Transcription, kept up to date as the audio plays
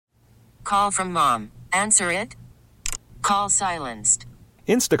call from mom. Answer it. Call silenced.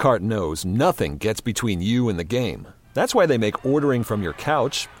 Instacart knows nothing gets between you and the game. That's why they make ordering from your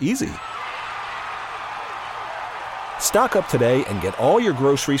couch easy. Stock up today and get all your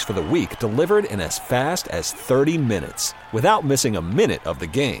groceries for the week delivered in as fast as 30 minutes without missing a minute of the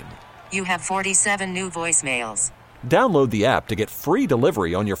game. You have 47 new voicemails. Download the app to get free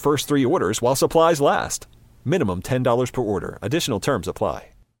delivery on your first 3 orders while supplies last. Minimum $10 per order. Additional terms apply.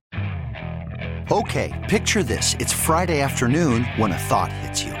 Okay, picture this. It's Friday afternoon when a thought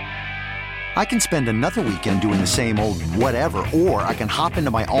hits you. I can spend another weekend doing the same old whatever, or I can hop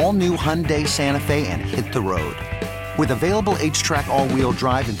into my all-new Hyundai Santa Fe and hit the road. With available H-Track all-wheel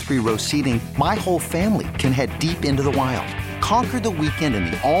drive and 3-row seating, my whole family can head deep into the wild. Conquer the weekend in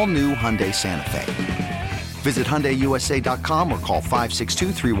the all-new Hyundai Santa Fe. Visit HyundaiUSA.com or call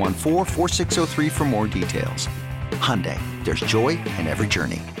 562-314-4603 for more details. Hyundai, there's joy in every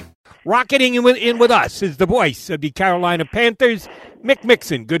journey. Rocketing in with us is the voice of the Carolina Panthers, Mick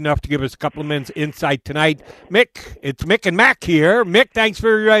Mixon. Good enough to give us a couple of minutes insight tonight. Mick, it's Mick and Mac here. Mick, thanks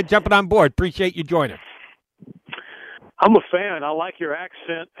for jumping on board. Appreciate you joining. I'm a fan. I like your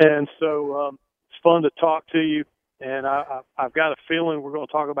accent, and so it's fun to talk to you. And I've got a feeling we're going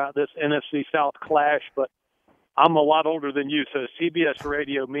to talk about this NFC South clash, but I'm a lot older than you, so CBS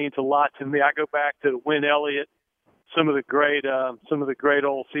Radio means a lot to me. I go back to Win Elliott, some of the great old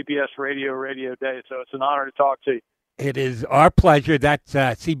CBS radio days. So it's an honor to talk to you. It is our pleasure. That's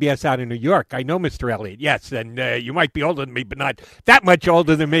CBS out in New York. I know Mr. Elliott, yes, and you might be older than me, but not that much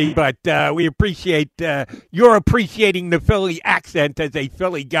older than me. But we appreciate you're appreciating the Philly accent as a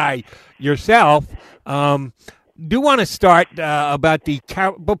Philly guy yourself. Do want to start about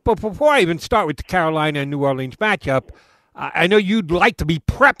but before I even start with the Carolina and New Orleans matchup, I know you'd like to be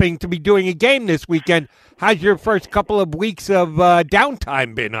prepping to be doing a game this weekend. How's your first couple of weeks of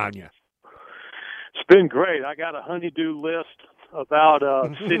downtime been on you? It's been great. I got a honeydew list about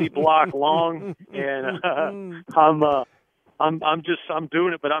a city block long, and I'm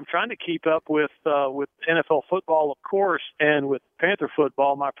doing it. But I'm trying to keep up with NFL football, of course, and with Panther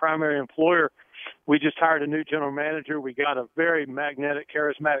football. My primary employer. We just hired a new general manager. We got a very magnetic,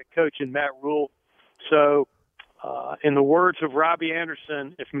 charismatic coach in Matt Rule. So, in the words of Robbie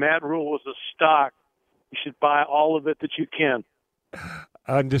Anderson, if Matt Rule was a stock, you should buy all of it that you can.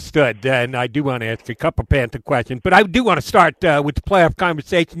 Understood. And I do want to ask a couple Panther questions, but I do want to start with the playoff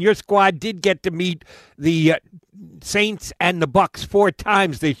conversation. Your squad did get to meet the Saints and the Bucs 4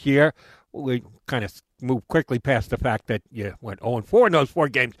 times this year. We kind of moved quickly past the fact that you went 0-4 in those 4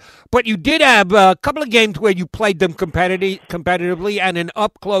 games. But you did have a couple of games where you played them competitively and an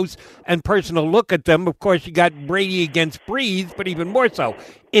up-close and personal look at them. Of course, you got Brady against Breeze, but even more so,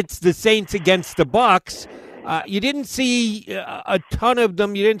 it's the Saints against the Bucs. You didn't see a ton of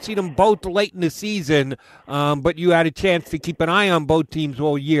them. You didn't see them both late in the season, but you had a chance to keep an eye on both teams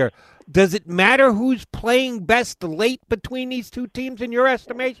all year. Does it matter who's playing best late between these two teams in your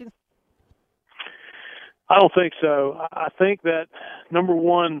estimation? I don't think so. I think that, number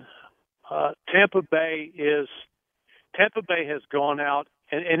one, Tampa Bay has gone out,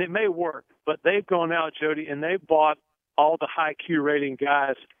 and it may work, but they've gone out, Jody, and they've bought all the high Q rating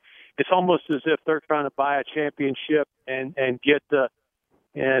guys. It's almost as if they're trying to buy a championship and get and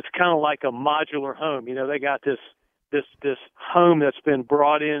it's kind of like a modular home. You know, they got this home that's been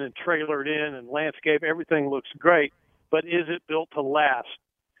brought in and trailered in and landscape. Everything looks great, but is it built to last?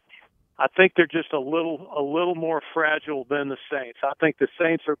 I think they're just a little more fragile than the Saints. I think the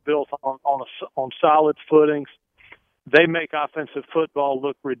Saints are built on solid footings. They make offensive football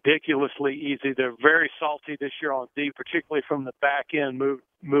look ridiculously easy. They're very salty this year on D, particularly from the back end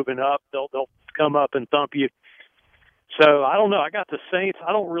moving up. They'll come up and thump you. So I don't know. I got the Saints.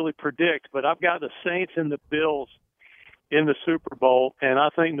 I don't really predict, but I've got the Saints and the Bills in the Super Bowl, and I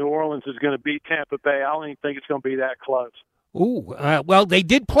think New Orleans is going to beat Tampa Bay. I don't even think it's going to be that close. Ooh, well, they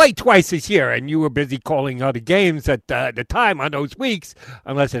did play twice this year, and you were busy calling other games at the time on those weeks,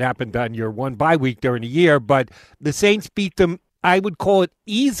 unless it happened on your one bye week during the year. But the Saints beat them, I would call it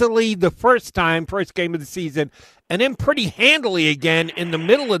easily the first game of the season, and then pretty handily again in the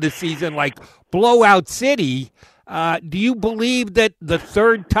middle of the season, like blowout city. Do you believe that the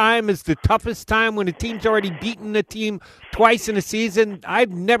third time is the toughest time when a team's already beaten a team twice in a season?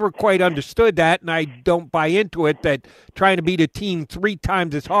 I've never quite understood that, and I don't buy into it, that trying to beat a team 3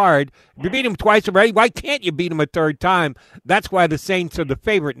 times is hard. If you beat them twice already, why can't you beat them a third time? That's why the Saints are the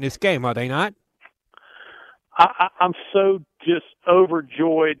favorite in this game, are they not? I'm so just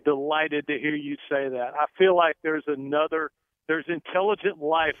overjoyed, delighted to hear you say that. I feel like there's intelligent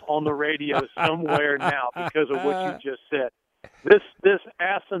life on the radio somewhere now because of what you just said. This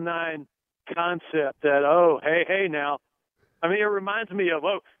asinine concept that, oh, hey now. I mean, it reminds me of,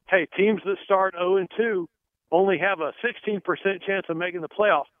 teams that start 0-2 only have a 16% chance of making the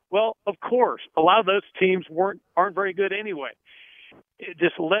playoffs. Well, of course, a lot of those teams aren't very good anyway.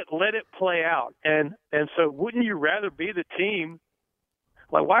 Just let it play out. And so wouldn't you rather be the team?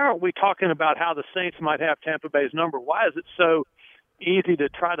 Like, why aren't we talking about how the Saints might have Tampa Bay's number? Why is it so easy to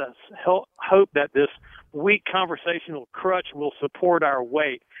try to hope that this weak conversational crutch will support our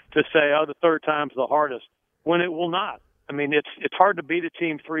weight to say, the third time's the hardest, when it will not? I mean, it's hard to beat a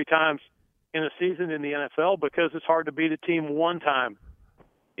team 3 times in a season in the NFL because it's hard to beat a team 1 time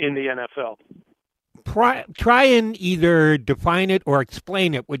in the NFL. Try and either define it or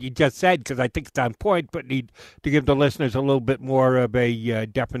explain it, what you just said, because I think it's on point, but need to give the listeners a little bit more of a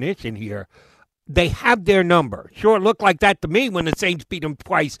definition here. They have their number. Sure, it looked like that to me when the Saints beat them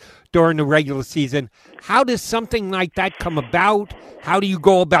twice during the regular season. How does something like that come about? How do you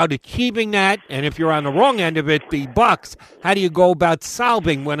go about achieving that? And if you're on the wrong end of it, the Bucs, how do you go about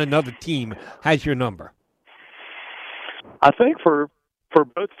solving when another team has your number? I think for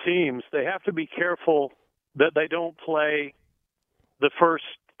both teams, they have to be careful that they don't play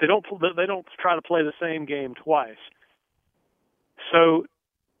they don't try to play the same game twice. So,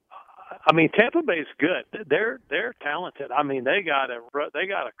 I mean, Tampa Bay's good. They're talented. I mean, they got a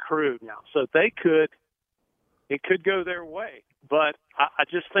crew now, so it could go their way. But I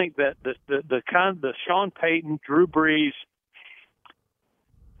just think that the Sean Payton, Drew Brees,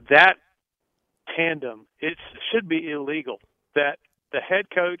 that tandem, it should be illegal. That the head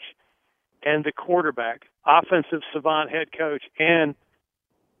coach and the quarterback, offensive savant head coach, and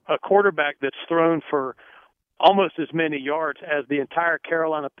a quarterback that's thrown for almost as many yards as the entire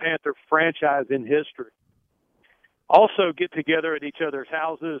Carolina Panther franchise in history, also get together at each other's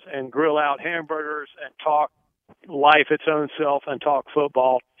houses and grill out hamburgers and talk life its own self and talk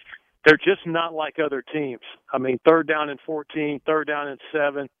football. They're just not like other teams. I mean, 3rd down and 14, 3rd down and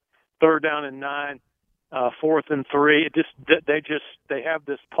 7, 3rd down and 9, 4th and 3. They have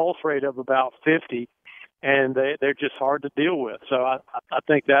this pulse rate of about 50, and they're just hard to deal with. So I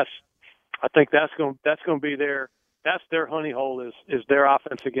think that's going to be their honey hole is their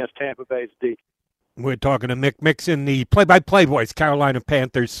offense against Tampa Bay's D. We're talking to Mick Mixon, the play-by-play voice. Carolina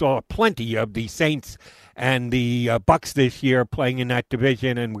Panthers saw plenty of the Saints and the Bucs this year playing in that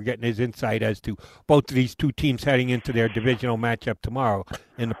division, and we're getting his insight as to both of these two teams heading into their divisional matchup tomorrow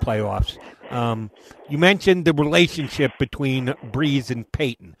in the playoffs. You mentioned the relationship between Brees and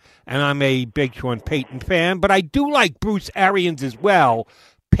Payton, and I'm a big Sean Payton fan, but I do like Bruce Arians as well.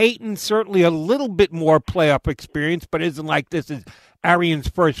 Payton certainly a little bit more playoff experience, but isn't like this is Arians'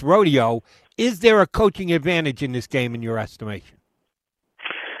 first rodeo. Is there a coaching advantage in this game in your estimation?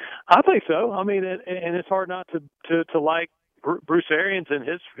 I think so. I mean, and it's hard not to like Bruce Arians, and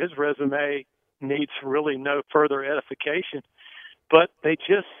his resume needs really no further edification. But they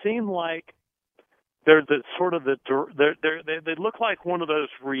just seem like they look like one of those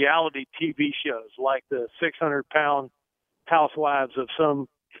reality TV shows, like the 600-pound housewives of some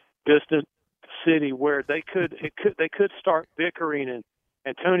distant city, where they could start bickering, and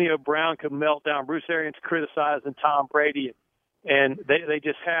Antonio Brown could melt down. Bruce Arians criticizing Tom Brady, and they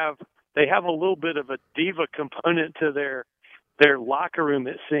have a little bit of a diva component to their locker room,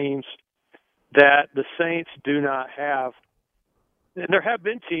 it seems, that the Saints do not have. And there have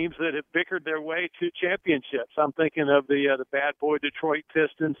been teams that have bickered their way to championships. I'm thinking of the bad boy Detroit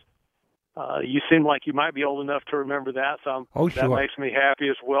Pistons. You seem like you might be old enough to remember that, so sure. That makes me happy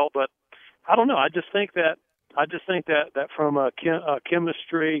as well. But I don't know. I just think that from a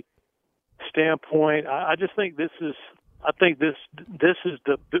chemistry standpoint, I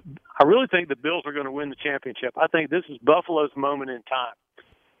really think the Bills are going to win the championship. I think this is Buffalo's moment in time.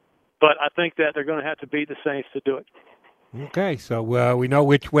 But I think that they're going to have to beat the Saints to do it. Okay, so we know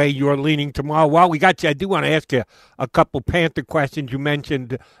which way you're leaning tomorrow. While we got you, I do want to ask you a couple Panther questions. You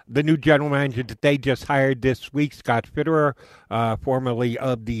mentioned the new general manager that they just hired this week, Scott Fitterer, formerly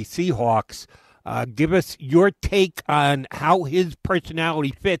of the Seahawks. Give us your take on how his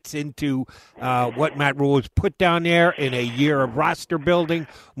personality fits into what Matt Rule has put down there in a year of roster building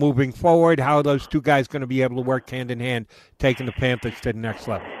moving forward. How are those two guys going to be able to work hand in hand, taking the Panthers to the next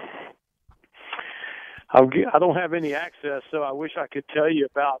level? I don't have any access, so I wish I could tell you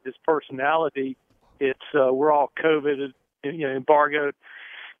about his personality. It's we're all COVID, embargoed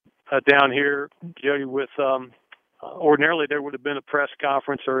down here, Jody. With ordinarily there would have been a press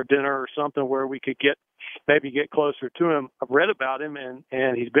conference or a dinner or something where we could get closer to him. I've read about him,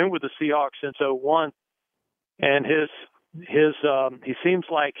 and he's been with the Seahawks since 2001, and he seems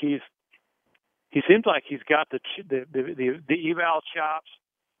like he's got the eval chops.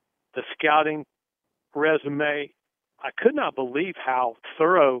 the scouting resume. I could not believe how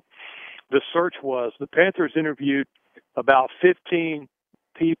thorough the search was. The Panthers interviewed about 15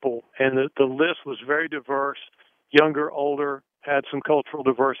 people, and the list was very diverse, younger, older, had some cultural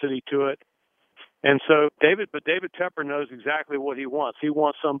diversity to it. And so David Tepper knows exactly what he wants. He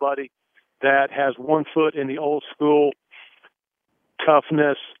wants somebody that has one foot in the old school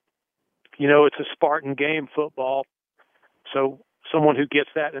toughness. You know, it's a Spartan game, football. So someone who gets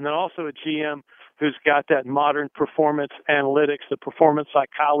that. And then also a GM who's got that modern performance analytics, the performance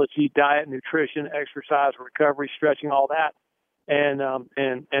psychology, diet, nutrition, exercise, recovery, stretching, all that. And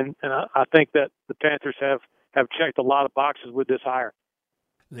I think that the Panthers have checked a lot of boxes with this hire.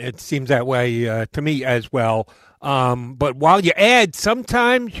 It seems that way to me as well. But while you add,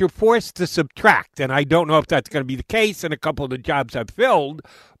 sometimes you're forced to subtract. And I don't know if that's going to be the case in a couple of the jobs I've filled.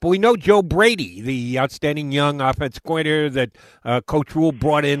 But we know Joe Brady, the outstanding young offensive coordinator that Coach Rule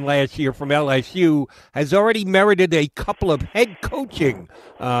brought in last year from LSU, has already merited a couple of head coaching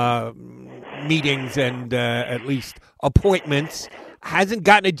meetings and at least appointments. Hasn't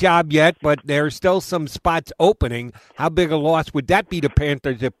gotten a job yet, but there are still some spots opening. How big a loss would that be to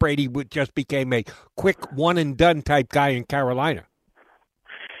Panthers if Brady just became a quick one-and-done type guy in Carolina?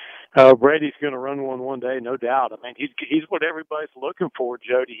 Brady's going to run one day, no doubt. I mean, he's what everybody's looking for,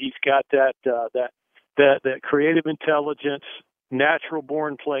 Jody. He's got that creative intelligence,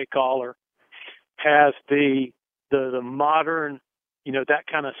 natural-born play caller, has the modern, you know, that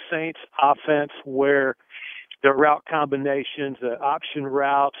kind of Saints offense where the route combinations, the option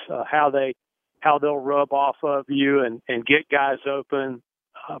routes, how they'll rub off of you and get guys open.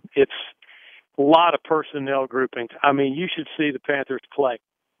 It's a lot of personnel groupings. I mean, you should see the Panthers play.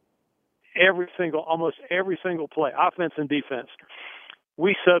 Almost every single play, offense and defense.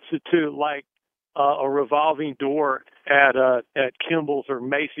 We substitute like a revolving door at Kimball's or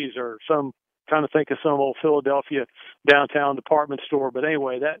Macy's or trying to think of some old Philadelphia downtown department store. But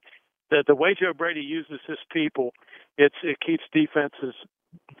anyway, the way Joe Brady uses his people, it keeps defenses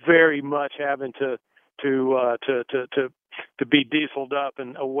very much having to be dieseled up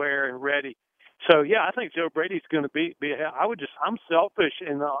and aware and ready. So yeah, I think Joe Brady's going to be. I'm selfish,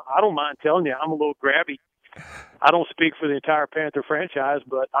 and I don't mind telling you, I'm a little grabby. I don't speak for the entire Panther franchise,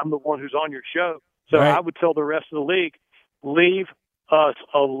 but I'm the one who's on your show. So right. I would tell the rest of the league, leave us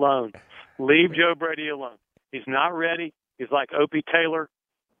alone. Leave Joe Brady alone. He's not ready. He's like Opie Taylor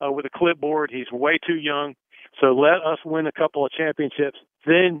with a clipboard. He's way too young. So let us win a couple of championships.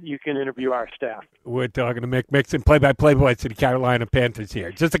 Then you can interview our staff. We're talking to Mick Mixon, play-by-play voice of the Carolina Panthers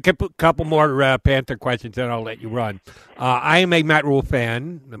here. Just a couple more Panther questions, then I'll let you run. I am a Matt Rule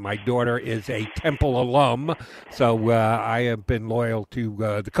fan. My daughter is a Temple alum, so I have been loyal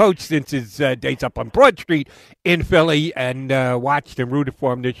to the coach since his days up on Broad Street in Philly and watched and rooted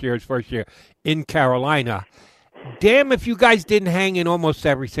for him this year, his first year in Carolina. Damn if you guys didn't hang in almost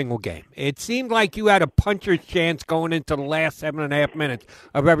every single game. It seemed like you had a puncher's chance going into the last 7.5 minutes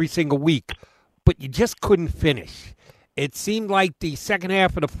of every single week, but you just couldn't finish. It seemed like the second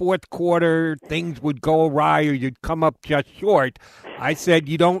half of the fourth quarter, things would go awry or you'd come up just short. I said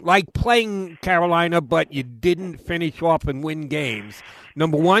you don't like playing Carolina, but you didn't finish off and win games.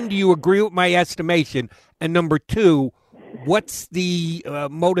 Number one, do you agree with my estimation? And number two, what's the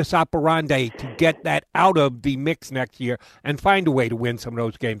modus operandi to get that out of the mix next year and find a way to win some of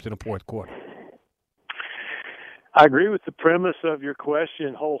those games in the fourth quarter? I agree with the premise of your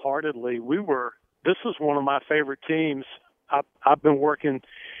question wholeheartedly. This was one of my favorite teams. I've been working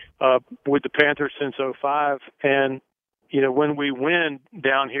with the Panthers since 2005, and you know, when we win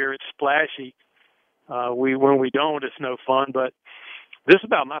down here, it's splashy. When we don't, it's no fun. But this is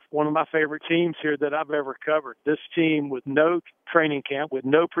about one of my favorite teams here that I've ever covered. This team with no training camp, with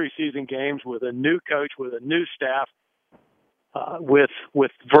no preseason games, with a new coach, with a new staff,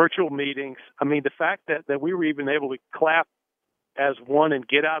 with virtual meetings. I mean, the fact that we were even able to clap as one and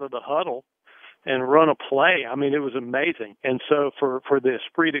get out of the huddle and run a play, I mean, it was amazing. And so for the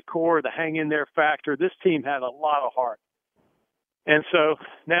esprit de corps, the hang-in-there factor, this team had a lot of heart. And so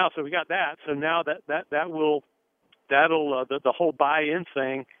we got that. So now that'll the whole buy-in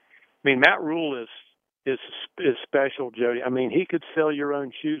thing. I mean, Matt Rule is special, Jody. I mean, he could sell your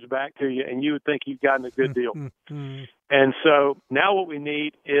own shoes back to you, and you would think you've gotten a good deal. And so now what we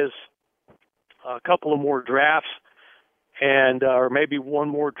need is a couple of more drafts, and or maybe one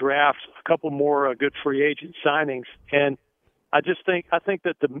more draft, a couple more good free agent signings. And I think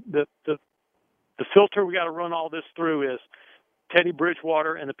that the filter we got to run all this through is Teddy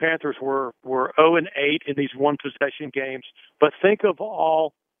Bridgewater and the Panthers were 0-8 in these one-possession games. But think of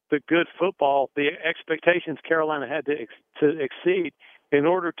all the good football, the expectations Carolina had to exceed. in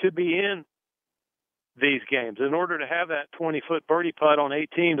order to be in these games, in order to have that 20-foot birdie putt on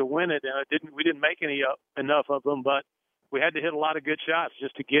 18 to win it. And we didn't make enough of them, but we had to hit a lot of good shots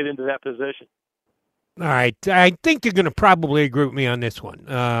just to get into that position. All right. I think you're going to probably agree with me on this one.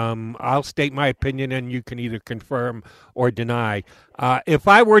 I'll state my opinion, and you can either confirm or deny. If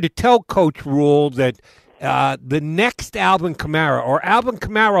I were to tell Coach Rule that the next Alvin Kamara or Alvin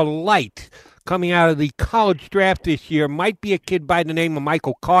Kamara Light coming out of the college draft this year might be a kid by the name of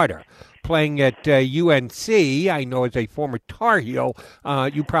Michael Carter, playing at UNC. I know as a former Tar Heel,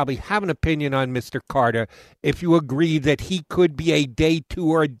 you probably have an opinion on Mr. Carter. If you agree that he could be a day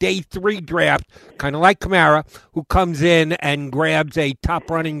 2 or a day 3 draft, kind of like Kamara, who comes in and grabs a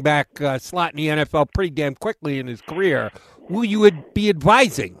top running back slot in the NFL pretty damn quickly in his career, who you would be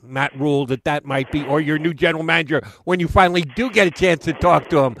advising Matt Rule that might be, or your new general manager, when you finally do get a chance to talk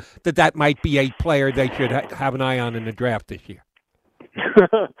to him, that might be a player they should have an eye on in the draft this year?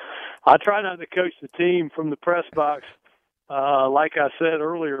 I try not to coach the team from the press box, like I said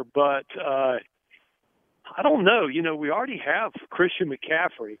earlier, but I don't know. You know, we already have Christian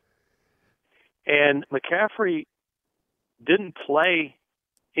McCaffrey, and McCaffrey didn't play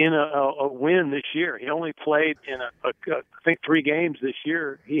in a win this year. He only played in I think 3 games this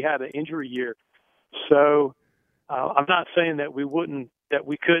year. He had an injury year. So I'm not saying that we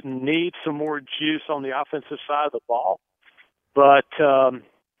couldn't need some more juice on the offensive side of the ball, but I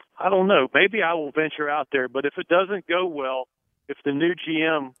don't know. Maybe I will venture out there, but if it doesn't go well, if the new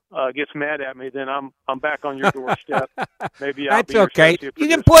GM gets mad at me, then I'm back on your doorstep. Maybe I'll That's okay. You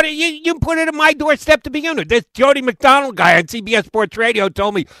can put it. You can put it at my doorstep to begin with. This Jody McDonald guy on CBS Sports Radio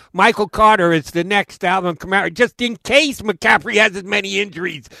told me Michael Carter is the next Alvin Kamara. Just in case McCaffrey has as many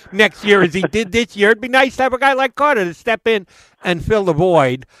injuries next year as he did this year, it'd be nice to have a guy like Carter to step in and fill the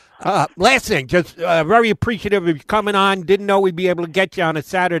void. Last thing, just very appreciative of you coming on. Didn't know we'd be able to get you on a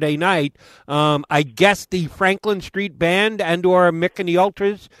Saturday night. I guess the Franklin Street Band and or Mick and the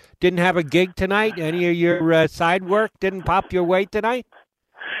Ultras didn't have a gig tonight. Any of your side work didn't pop your way tonight?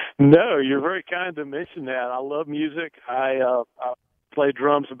 No, you're very kind to mention that. I love music. I played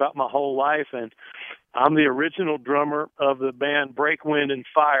drums about my whole life, and I'm the original drummer of the band Break Wind and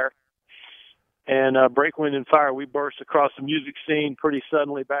Fire. And Break Wind and Fire, we burst across the music scene pretty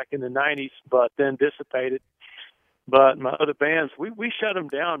suddenly back in the 90s, but then dissipated. But my other bands, we shut them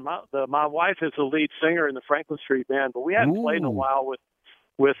down. My wife is the lead singer in the Franklin Street Band, but we hadn't played in a while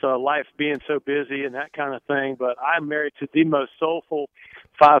with life being so busy and that kind of thing. But I'm married to the most soulful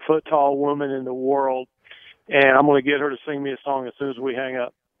 5-foot-tall woman in the world, and I'm going to get her to sing me a song as soon as we hang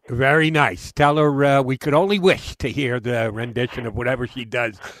up. Very nice. Tell her we could only wish to hear the rendition of whatever she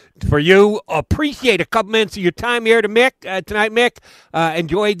does for you. Appreciate a couple minutes of your time here tonight, Mick.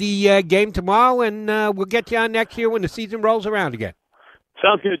 Enjoy the game tomorrow, and we'll get you on next year when the season rolls around again.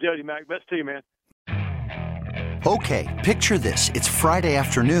 Sounds good, Jody, Mac. Best to you, man. Okay, picture this. It's Friday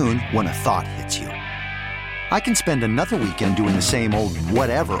afternoon when a thought hits you. I can spend another weekend doing the same old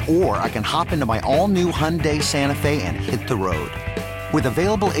whatever, or I can hop into my all-new Hyundai Santa Fe and hit the road. With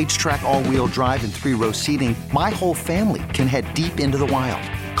available H-Track all-wheel drive and 3-row seating, my whole family can head deep into the wild.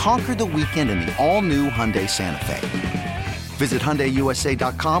 Conquer the weekend in the all-new Hyundai Santa Fe. Visit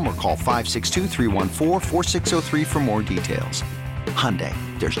HyundaiUSA.com or call 562-314-4603 for more details. Hyundai,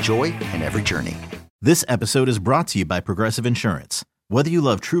 there's joy in every journey. This episode is brought to you by Progressive Insurance. Whether you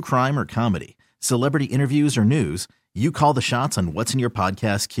love true crime or comedy, celebrity interviews or news, you call the shots on what's in your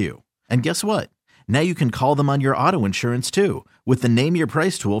podcast queue. And guess what? Now you can call them on your auto insurance, too, with the Name Your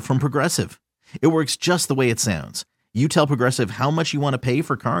Price tool from Progressive. It works just the way it sounds. You tell Progressive how much you want to pay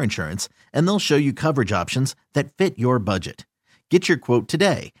for car insurance, and they'll show you coverage options that fit your budget. Get your quote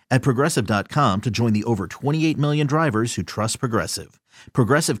today at Progressive.com to join the over 28 million drivers who trust Progressive.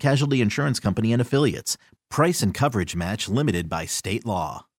 Progressive Casualty Insurance Company and Affiliates. Price and coverage match limited by state law.